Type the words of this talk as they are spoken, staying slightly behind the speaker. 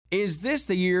Is this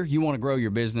the year you want to grow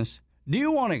your business? Do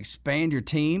you want to expand your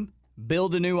team?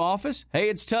 Build a new office? Hey,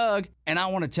 it's Tug, and I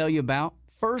want to tell you about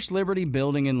First Liberty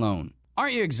Building and Loan.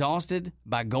 Aren't you exhausted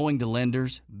by going to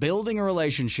lenders, building a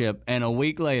relationship, and a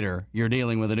week later, you're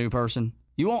dealing with a new person?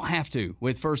 You won't have to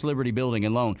with First Liberty Building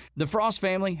and Loan. The Frost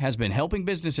family has been helping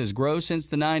businesses grow since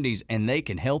the 90s, and they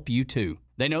can help you too.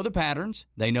 They know the patterns,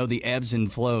 they know the ebbs and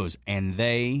flows, and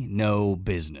they know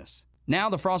business. Now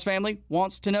the Frost family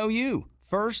wants to know you.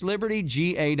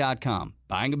 FirstLibertyGA.com.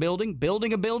 Buying a building,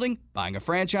 buying a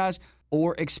franchise,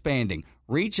 or expanding.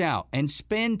 Reach out and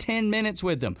spend 10 minutes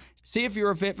with them. See if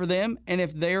you're a fit for them and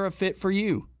if they're a fit for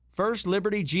you.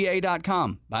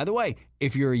 FirstLibertyGA.com. By the way,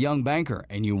 if you're a young banker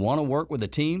and you want to work with a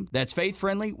team that's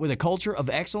faith-friendly with a culture of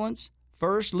excellence,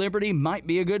 First Liberty might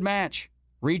be a good match.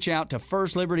 Reach out to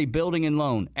First Liberty Building and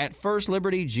Loan at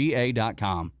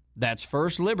FirstLibertyGA.com. That's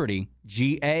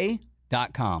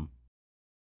FirstLibertyGA.com.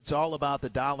 It's all about the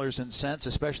dollars and cents,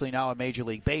 especially now in Major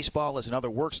League Baseball as another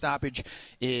work stoppage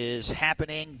is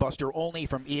happening. Buster Olney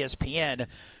from ESPN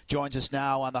joins us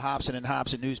now on the Hobson and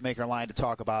Hobson Newsmaker line to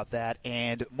talk about that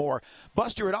and more.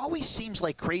 Buster, it always seems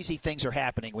like crazy things are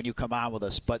happening when you come on with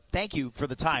us, but thank you for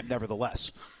the time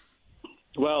nevertheless.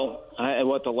 Well,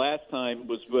 what the last time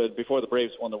was before the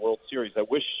Braves won the World Series. I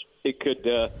wish it could,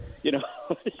 have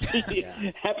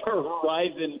a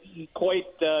horizon quite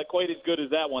as good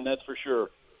as that one, that's for sure.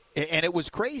 And it was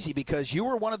crazy because you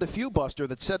were one of the few, Buster,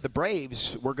 that said the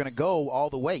Braves were going to go all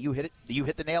the way. You hit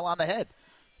the nail on the head.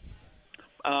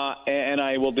 And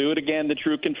I will do it again, the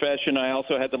true confession. I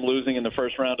also had them losing in the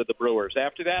first round of the Brewers.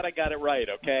 After that, I got it right,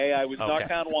 okay? I was knocked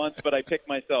down once, but I picked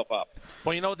myself up.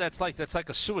 Well, you know what that's like? That's like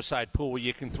a suicide pool where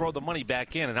you can throw the money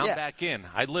back in, and I'm back in.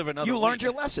 I live another You week. learned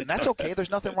your lesson. That's okay. There's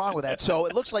nothing wrong with that. So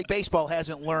it looks like baseball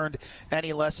hasn't learned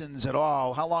any lessons at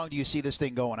all. How long do you see this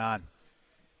thing going on?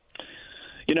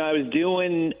 I was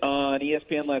doing on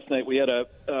ESPN last night, we had a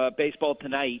Baseball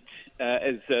Tonight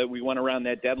as we went around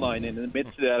that deadline. And in the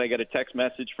midst of that, I got a text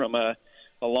message from a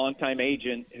longtime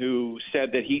agent who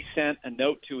said that he sent a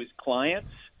note to his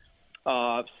clients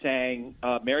saying,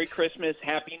 Merry Christmas,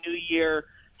 Happy New Year,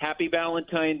 Happy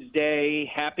Valentine's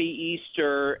Day, Happy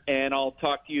Easter, and I'll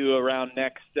talk to you around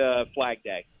next Flag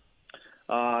Day.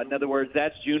 In other words,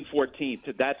 that's June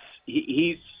 14th.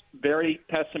 He's very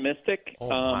pessimistic.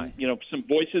 Some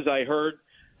voices I heard,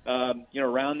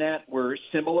 around that were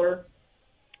similar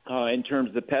in terms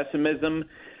of the pessimism.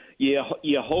 You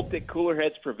hope that cooler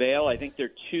heads prevail. I think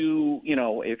they're two,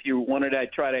 if you wanted to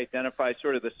try to identify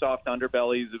sort of the soft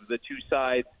underbellies of the two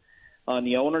sides. On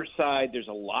the owner's side, there's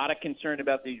a lot of concern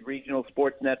about these regional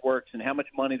sports networks and how much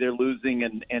money they're losing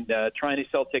and trying to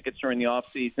sell tickets during the off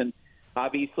season.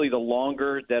 Obviously, the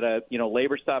longer that a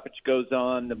labor stoppage goes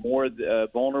on, the more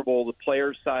vulnerable the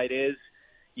player's side is.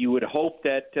 You would hope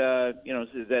that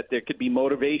that there could be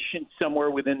motivation somewhere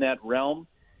within that realm.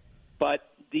 But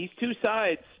these two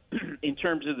sides, in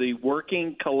terms of the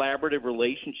working collaborative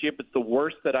relationship, it's the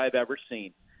worst that I've ever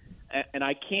seen. And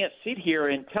I can't sit here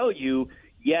and tell you,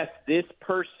 yes, this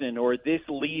person or this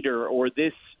leader or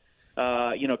this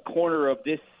corner of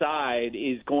this side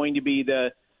is going to be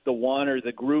the one or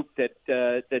the group that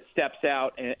steps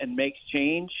out and makes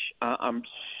change. I'm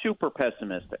super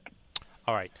pessimistic.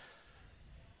 All right.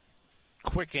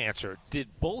 Quick answer. Did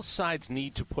both sides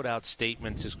need to put out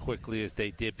statements as quickly as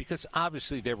they did? Because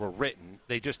obviously they were written.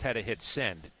 They just had to hit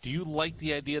send. Do you like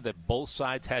the idea that both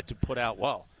sides had to put out,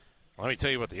 well, let me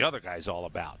tell you what the other guy's all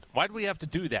about? Why do we have to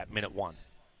do that minute one?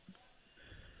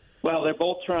 Well, they're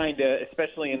both trying to,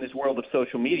 especially in this world of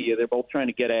social media, they're both trying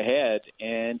to get ahead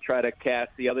and try to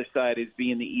cast the other side as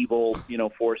being the evil,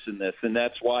 force in this. And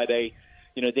that's why they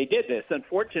did this.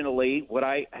 Unfortunately, what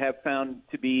I have found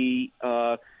to be,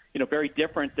 very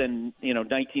different than,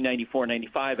 1994,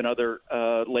 95 and other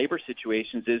labor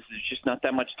situations is there's just not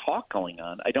that much talk going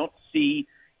on. I don't see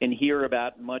and hear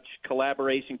about much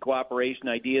collaboration, cooperation,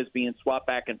 ideas being swapped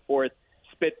back and forth,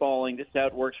 spitballing, this is how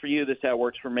it works for you, this is how it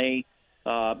works for me.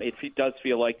 It does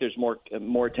feel like there's more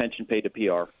attention paid to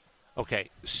PR. Okay,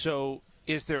 so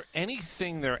is there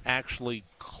anything they're actually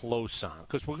close on?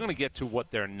 Because we're going to get to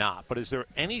what they're not, but is there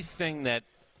anything that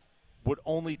would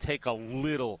only take a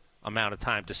little amount of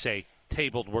time to say,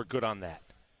 tabled, we're good on that?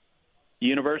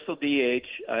 Universal DH,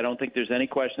 I don't think there's any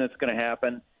question that's going to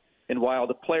happen. And while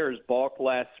the players balked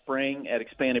last spring at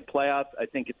expanded playoffs, I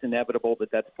think it's inevitable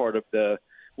that that's part of the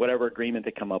whatever agreement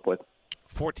they come up with.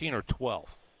 14 or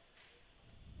 12?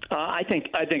 I think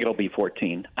it'll be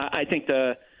 14. I think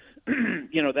that's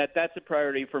a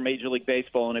priority for Major League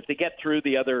Baseball, and if they get through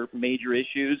the other major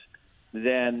issues,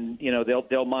 then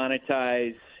they'll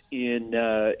monetize in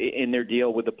their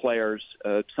deal with the players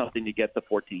something to get the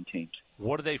 14 teams.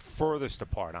 What are they furthest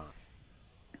apart on?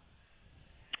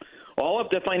 All of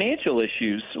the financial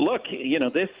issues. Look,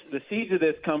 the seeds of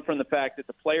this come from the fact that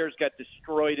the players got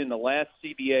destroyed in the last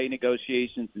CBA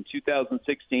negotiations in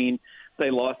 2016. They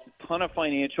lost a ton of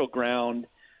financial ground.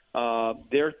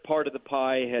 Their part of the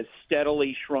pie has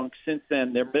steadily shrunk since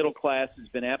then. Their middle class has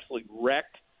been absolutely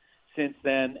wrecked since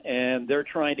then, and they're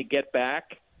trying to get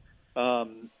back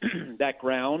that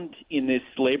ground in this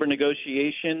labor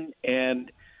negotiation.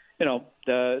 And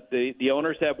the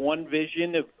owners have one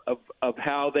vision of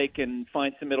how they can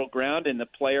find some middle ground, and the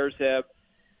players have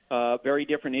very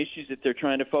different issues that they're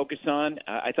trying to focus on.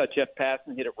 I thought Jeff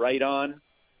Passan hit it right on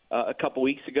a couple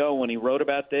weeks ago when he wrote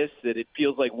about this, that it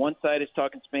feels like one side is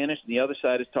talking Spanish and the other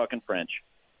side is talking French.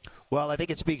 Well, I think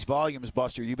it speaks volumes,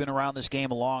 Buster. You've been around this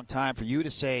game a long time. For you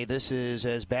to say this is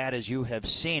as bad as you have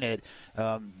seen it,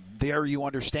 there you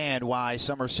understand why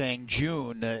some are saying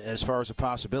June, as far as a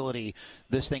possibility,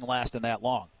 this thing lasting that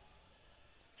long.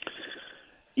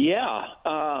 Yeah.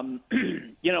 And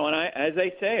as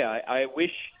I say, I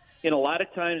wish a lot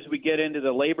of times we get into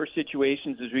the labor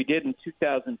situations as we did in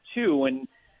 2002, and,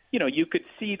 you could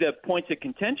see the points of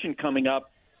contention coming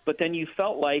up, but then you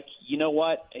felt like,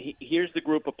 here's the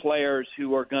group of players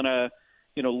who are going to,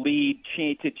 lead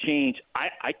to change.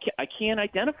 I can't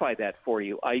identify that for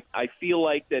you. I feel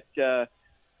like that,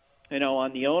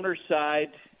 on the owner's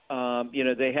side,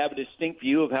 they have a distinct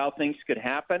view of how things could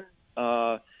happen.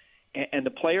 And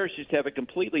the players just have a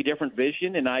completely different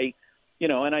vision. And I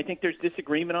think there's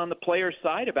disagreement on the players'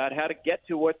 side about how to get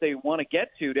to what they want to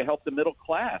get to help the middle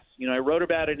class. I wrote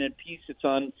about it in a piece that's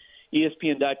on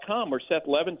ESPN.com where Seth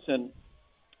Levinson,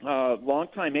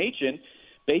 longtime agent,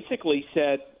 basically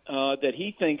said that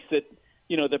he thinks that,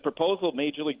 the proposal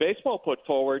Major League Baseball put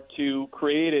forward to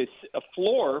create a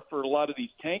floor for a lot of these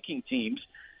tanking teams,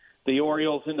 the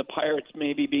Orioles and the Pirates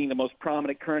maybe being the most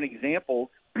prominent current examples,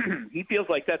 he feels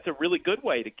like that's a really good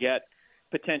way to get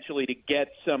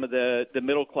some of the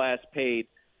middle class paid.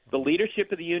 The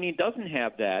leadership of the union doesn't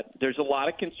have that. There's a lot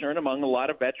of concern among a lot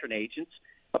of veteran agents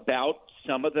about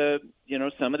some of the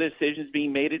decisions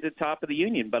being made at the top of the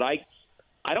union. But I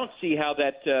don't see how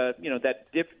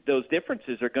those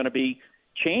differences are going to be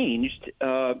changed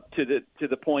to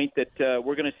the point that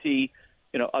we're going to see,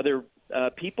 other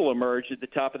people emerge at the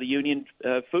top of the union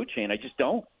food chain. I just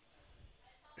don't.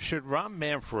 Should Rob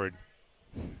Manfred,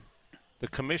 the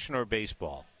commissioner of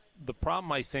baseball, the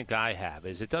problem I think I have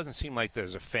is it doesn't seem like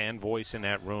there's a fan voice in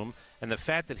that room, and the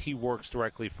fact that he works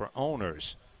directly for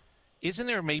owners, isn't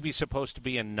there maybe supposed to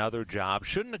be another job?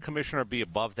 Shouldn't the commissioner be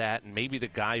above that, and maybe the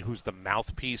guy who's the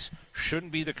mouthpiece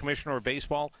shouldn't be the commissioner of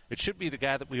baseball? It should be the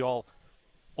guy that we all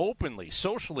openly,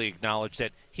 socially acknowledge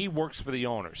that he works for the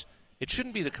owners. It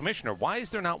shouldn't be the commissioner. Why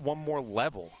is there not one more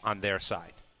level on their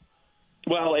side?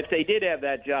 Well, if they did have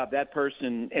that job, that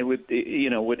person would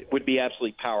be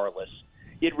absolutely powerless.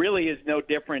 It really is no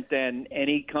different than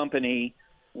any company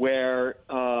where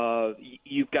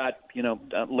you've got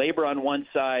labor on one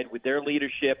side with their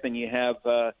leadership, and you have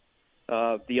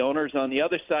the owners on the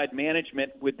other side,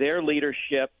 management with their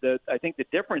leadership. I think the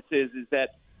difference is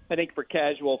that I think for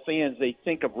casual fans, they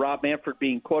think of Rob Manfred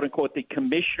being quote unquote the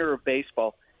commissioner of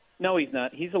baseball. No, he's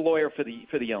not. He's a lawyer for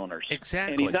the owners.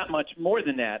 Exactly. And he's not much more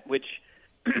than that. Which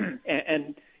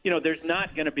and there's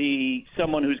not going to be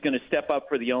someone who's going to step up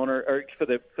for the owner or for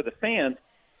the fans.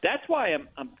 That's why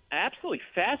I'm absolutely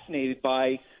fascinated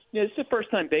by, this is the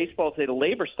first time baseball's had a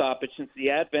labor stoppage since the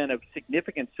advent of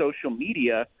significant social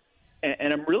media,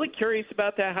 and I'm really curious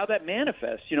about how that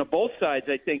manifests. Both sides,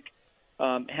 I think,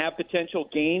 have potential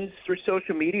gains through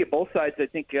social media. Both sides, I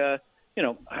think, they're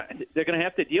going to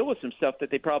have to deal with some stuff that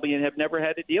they probably have never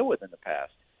had to deal with in the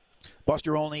past.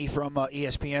 Buster Olney from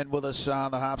ESPN with us on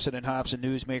the Hobson and Hobson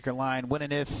Newsmaker line. When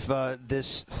and if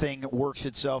this thing works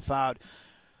itself out,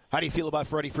 how do you feel about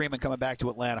Freddie Freeman coming back to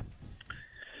Atlanta?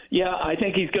 Yeah, I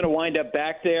think he's going to wind up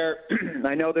back there.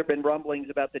 I know there have been rumblings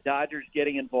about the Dodgers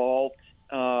getting involved.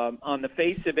 On the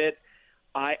face of it,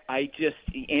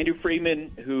 Andrew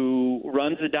Freeman, who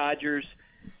runs the Dodgers,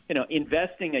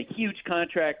 investing a huge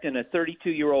contract in a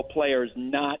 32-year-old player is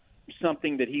not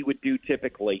something that he would do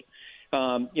typically.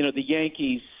 The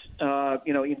Yankees,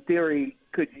 in theory,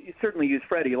 could certainly use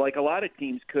Freddie, like a lot of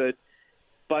teams could.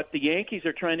 But the Yankees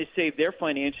are trying to save their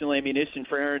financial ammunition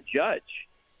for Aaron Judge.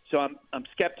 So I'm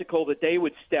skeptical that they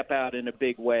would step out in a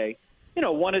big way.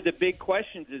 One of the big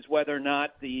questions is whether or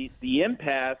not the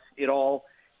impasse, it all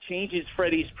changes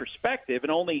Freddie's perspective,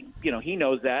 and only, he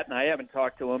knows that, and I haven't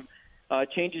talked to him,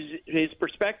 changes his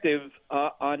perspective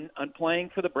on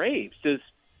playing for the Braves. Does,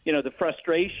 the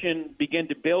frustration begin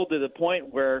to build to the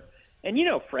point where, And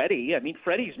Freddie. I mean,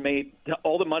 Freddie's made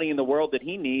all the money in the world that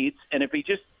he needs, and if he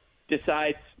just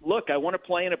decides, look, I want to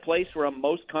play in a place where I'm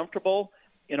most comfortable,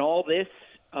 and all this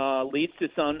leads to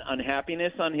some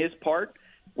unhappiness on his part,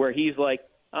 where he's like,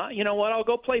 you know what, I'll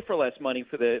go play for less money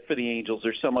for the Angels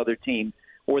or some other team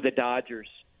or the Dodgers.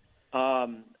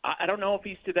 I don't know if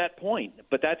he's to that point,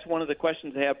 but that's one of the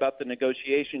questions I have about the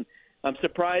negotiation. I'm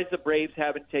surprised the Braves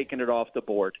haven't taken it off the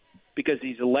board because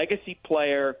he's a legacy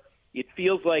player. It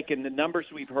feels like in the numbers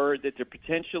we've heard that there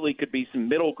potentially could be some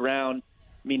middle ground.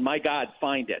 I mean, my God,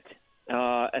 find it,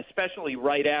 especially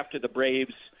right after the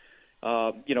Braves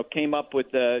came up with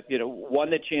won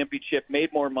the championship,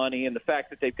 made more money, and the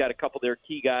fact that they've got a couple of their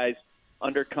key guys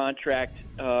under contract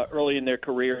early in their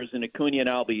careers, and Acuna and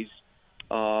Albies,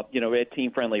 at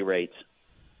team-friendly rates.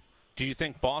 Do you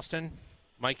think Boston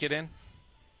might get in?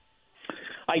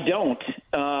 I don't.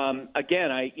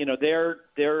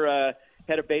 Their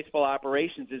head of baseball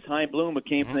operations is Chaim Bloom, who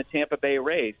came from the Tampa Bay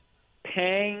Rays.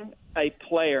 Paying a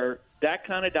player that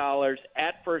kind of dollars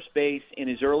at first base in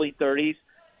his early 30s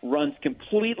runs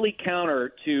completely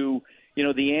counter to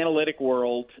the analytic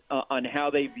world on how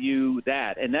they view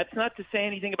that. And that's not to say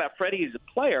anything about Freddie as a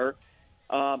player.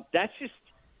 That's just,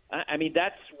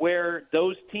 that's where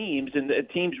those teams and the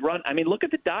teams run. I mean, look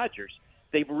at the Dodgers.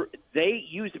 They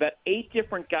use about 8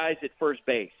 different guys at first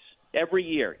base every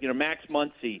year. Max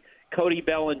Muncy, Cody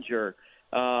Bellinger,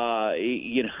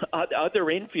 other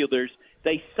infielders.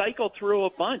 They cycle through a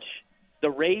bunch. The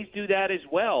Rays do that as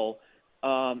well.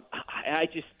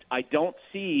 I don't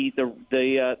see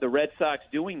the Red Sox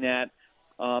doing that.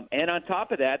 And on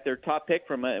top of that, their top pick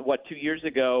from 2 years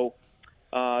ago,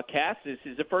 Cassis,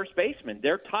 is a first baseman.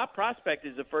 Their top prospect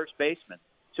is a first baseman.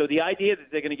 So the idea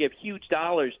that they're going to give huge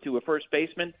dollars to a first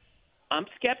baseman, I'm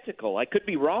skeptical. I could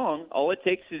be wrong. All it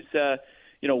takes is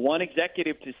one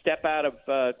executive to step out of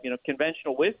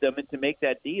conventional wisdom and to make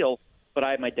that deal. But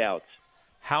I have my doubts.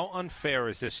 How unfair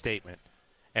is this statement?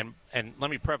 And let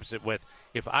me preface it with,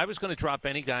 if I was going to drop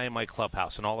any guy in my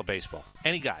clubhouse in all of baseball,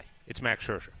 any guy, it's Max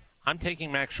Scherzer. I'm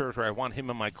taking Max Scherzer. I want him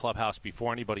in my clubhouse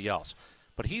before anybody else.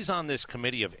 But he's on this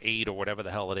committee of 8 or whatever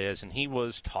the hell it is, and he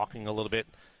was talking a little bit.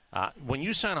 When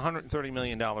you sign a $130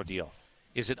 million deal,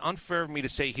 is it unfair of me to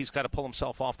say he's got to pull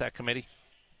himself off that committee?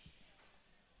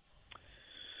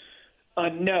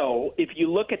 No. If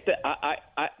you look at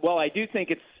I do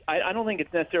think it's. I don't think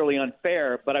it's necessarily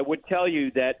unfair, but I would tell you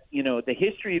that the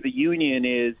history of the union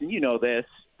is, and this,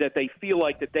 that they feel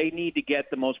like that they need to get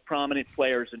the most prominent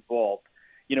players involved.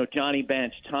 Johnny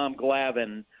Bench, Tom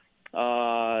Glavine,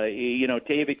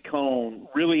 David Cohn,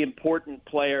 really important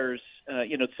players.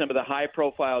 Some of the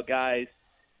high-profile guys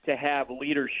to have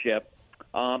leadership.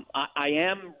 I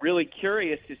am really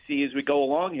curious to see as we go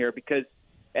along here, because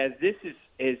as this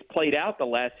is played out the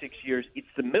last 6 years, it's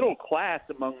the middle class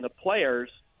among the players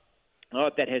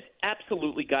that has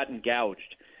absolutely gotten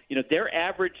gouged. Their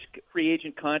average free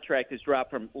agent contract has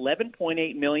dropped from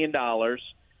 $11.8 million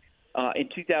in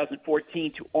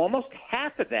 2014 to almost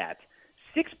half of that,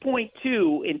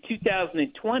 6.2 in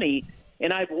 2020.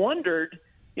 And I've wondered,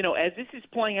 as this is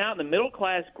playing out and the middle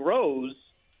class grows,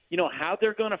 how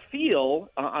they're going to feel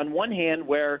on one hand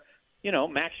where,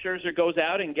 Max Scherzer goes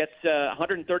out and gets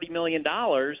 $130 million.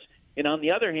 And on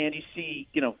the other hand, you see,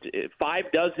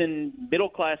 5 dozen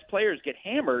middle-class players get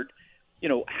hammered,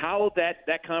 how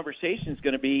that conversation is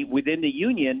going to be within the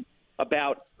union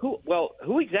about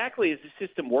who exactly is the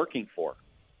system working for?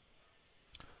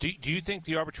 Do you think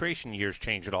the arbitration years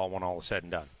change at all when all is said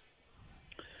and done?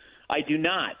 I do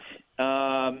not.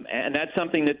 And that's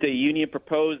something that the union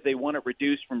proposed. They want to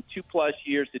reduce from 2+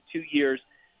 years to 2 years.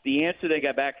 The answer they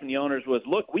got back from the owners was,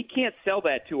 look, we can't sell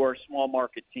that to our small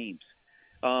market teams.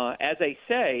 As I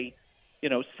say,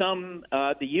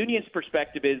 the union's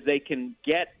perspective is they can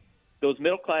get those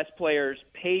middle-class players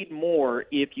paid more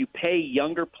if you pay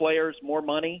younger players more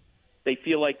money. They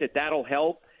feel like that'll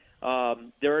help.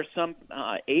 There are some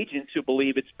agents who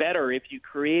believe it's better if you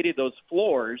created those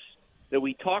floors that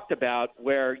we talked about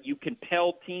where you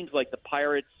compel teams like the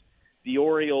Pirates, the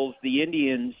Orioles, the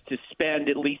Indians to spend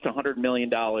at least $100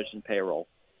 million in payroll.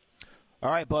 All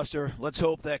right, Buster, let's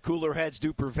hope that cooler heads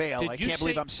do prevail. I can't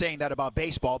believe I'm saying that about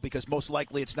baseball because most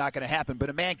likely it's not going to happen, but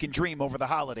a man can dream over the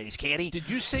holidays, can't he? Did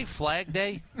you say Flag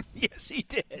Day? Yes, he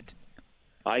did.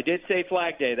 I did say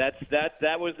Flag Day.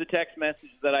 That was the text message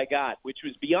that I got, which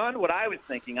was beyond what I was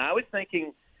thinking. I was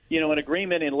thinking, an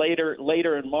agreement in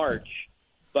later in March.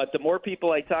 But the more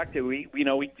people I talk to,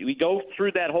 we go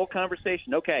through that whole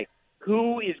conversation. Okay,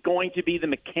 who is going to be the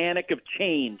mechanic of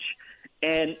change?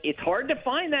 And it's hard to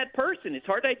find that person. It's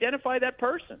hard to identify that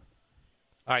person.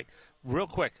 All right, real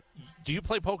quick. Do you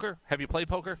play poker? Have you played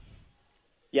poker?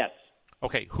 Yes.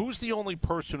 Okay, who's the only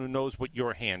person who knows what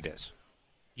your hand is?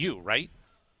 You, right?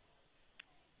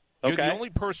 You're the only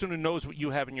person who knows what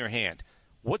you have in your hand.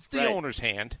 What's the owner's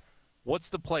hand? What's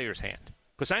the player's hand?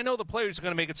 Because I know the players are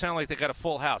going to make it sound like they got a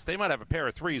full house. They might have a pair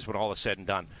of threes when all is said and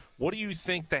done. What do you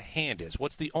think the hand is?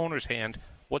 What's the owner's hand?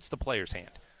 What's the player's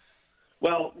hand?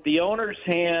 Well, the owner's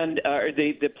hand,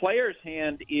 the player's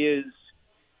hand is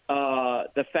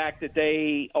the fact that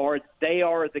they are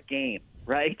the game,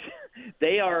 right?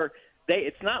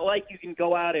 It's not like you can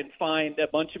go out and find a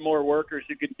bunch of more workers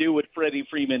who can do what Freddie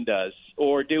Freeman does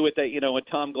or do what what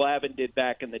Tom Glavine did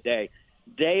back in the day.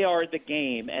 They are the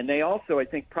game, and they also, I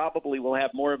think, probably will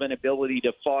have more of an ability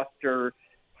to foster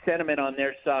sentiment on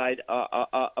their side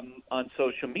on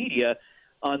social media.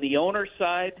 On the owner's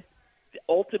side,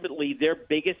 ultimately their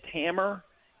biggest hammer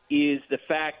is the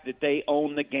fact that they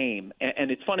own the game. And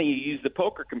it's funny you use the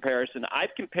poker comparison.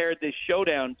 I've compared this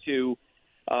showdown to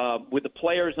with the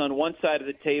players on one side of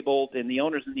the table and the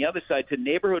owners on the other side to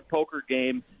neighborhood poker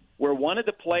game where one of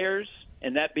the players,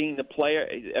 and that being the player,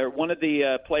 or one of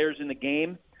the players in the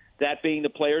game, that being the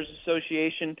Players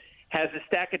Association, has a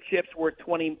stack of chips worth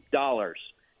 $20.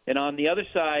 And on the other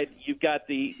side, you've got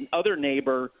the other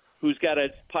neighbor who's got a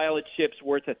pile of chips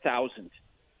worth $1,000.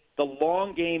 The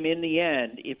long game in the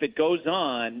end, if it goes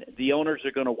on, the owners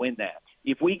are going to win that.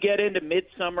 If we get into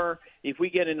midsummer, if we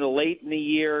get into late in the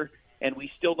year, and we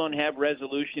still don't have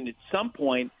resolution at some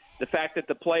point, the fact that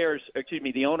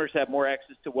the owners have more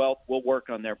access to wealth will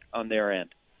work on their end.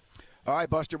 All right,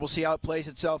 Buster, we'll see how it plays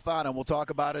itself out, and we'll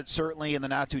talk about it certainly in the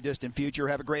not-too-distant future.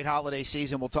 Have a great holiday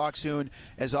season. We'll talk soon.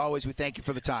 As always, we thank you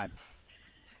for the time.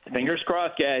 Fingers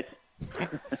crossed, guys.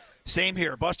 Same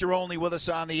here. Buster Olney with us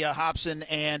on the Hobson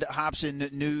and Hobson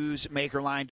Newsmaker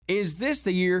line. Is this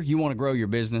the year you want to grow your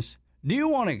business? Do you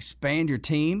want to expand your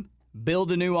team?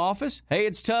 Build a new office? Hey,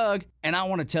 it's Tug, and I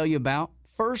want to tell you about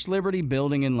First Liberty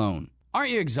Building and Loan.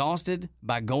 Aren't you exhausted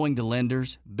by going to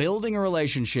lenders, building a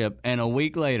relationship, and a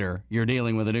week later, you're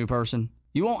dealing with a new person?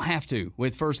 You won't have to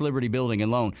with First Liberty Building and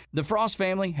Loan. The Frost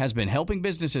family has been helping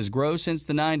businesses grow since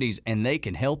the 90s, and they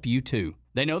can help you too.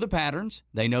 They know the patterns,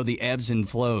 they know the ebbs and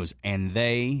flows, and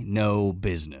they know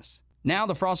business. Now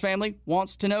the Frost family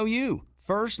wants to know you.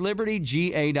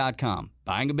 FirstLibertyGA.com.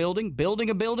 Buying a building, building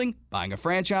a building, buying a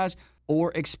franchise,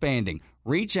 or expanding.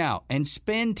 Reach out and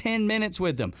spend 10 minutes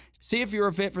with them. See if you're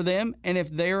a fit for them and if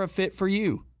they're a fit for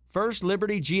you.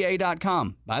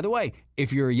 FirstLibertyGA.com. By the way,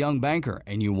 if you're a young banker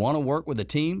and you want to work with a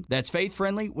team that's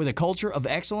faith-friendly with a culture of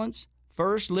excellence,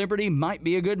 First Liberty might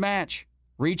be a good match.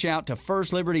 Reach out to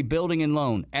First Liberty Building and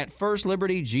Loan at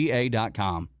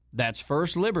FirstLibertyGA.com. That's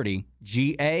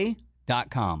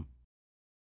FirstLibertyGA.com.